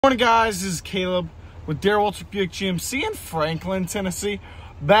Morning guys, this is Caleb with Darrell, Waltrip, Buick, GMC in Franklin, Tennessee.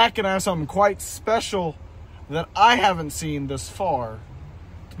 Back and I have something quite special that I haven't seen this far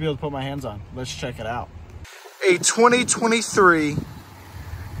to be able to put my hands on. Let's check it out. A 2023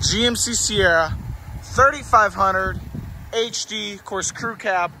 GMC Sierra 3500 HD, of course crew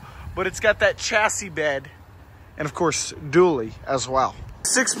cab, but it's got that chassis bed and of course dually as well.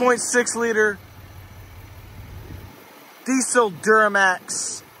 6.6 liter diesel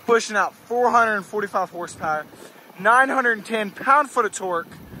Duramax, pushing out 445 horsepower, 910 pound-foot of torque,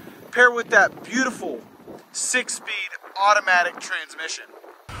 paired with that beautiful 6-speed automatic transmission.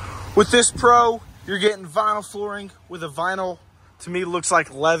 With this Pro, you're getting vinyl flooring with a vinyl, to me, looks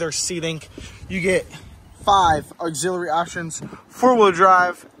like leather seating. You get 5 auxiliary options, 4-wheel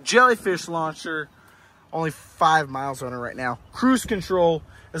drive, jellyfish launcher, only 5 miles on it right now. Cruise control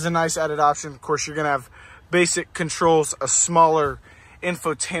is a nice added option. Of course, you're gonna have basic controls, a smaller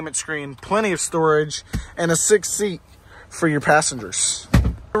infotainment screen, plenty of storage, and a 6th seat for your passengers.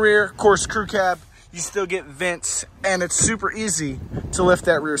 Rear, of course, crew cab, you still get vents, and it's super easy to lift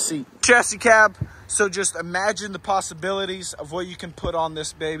that rear seat. Chassis cab, so just imagine the possibilities of what you can put on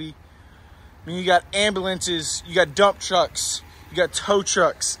this baby. I mean, you got ambulances, you got dump trucks, you got tow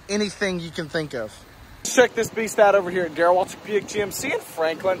trucks, anything you can think of. Check this beast out over here at Darrell, Waltrip, Buick, GMC in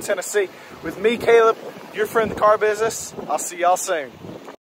Franklin, Tennessee. With me, Caleb, your friend in the car business. I'll see y'all soon.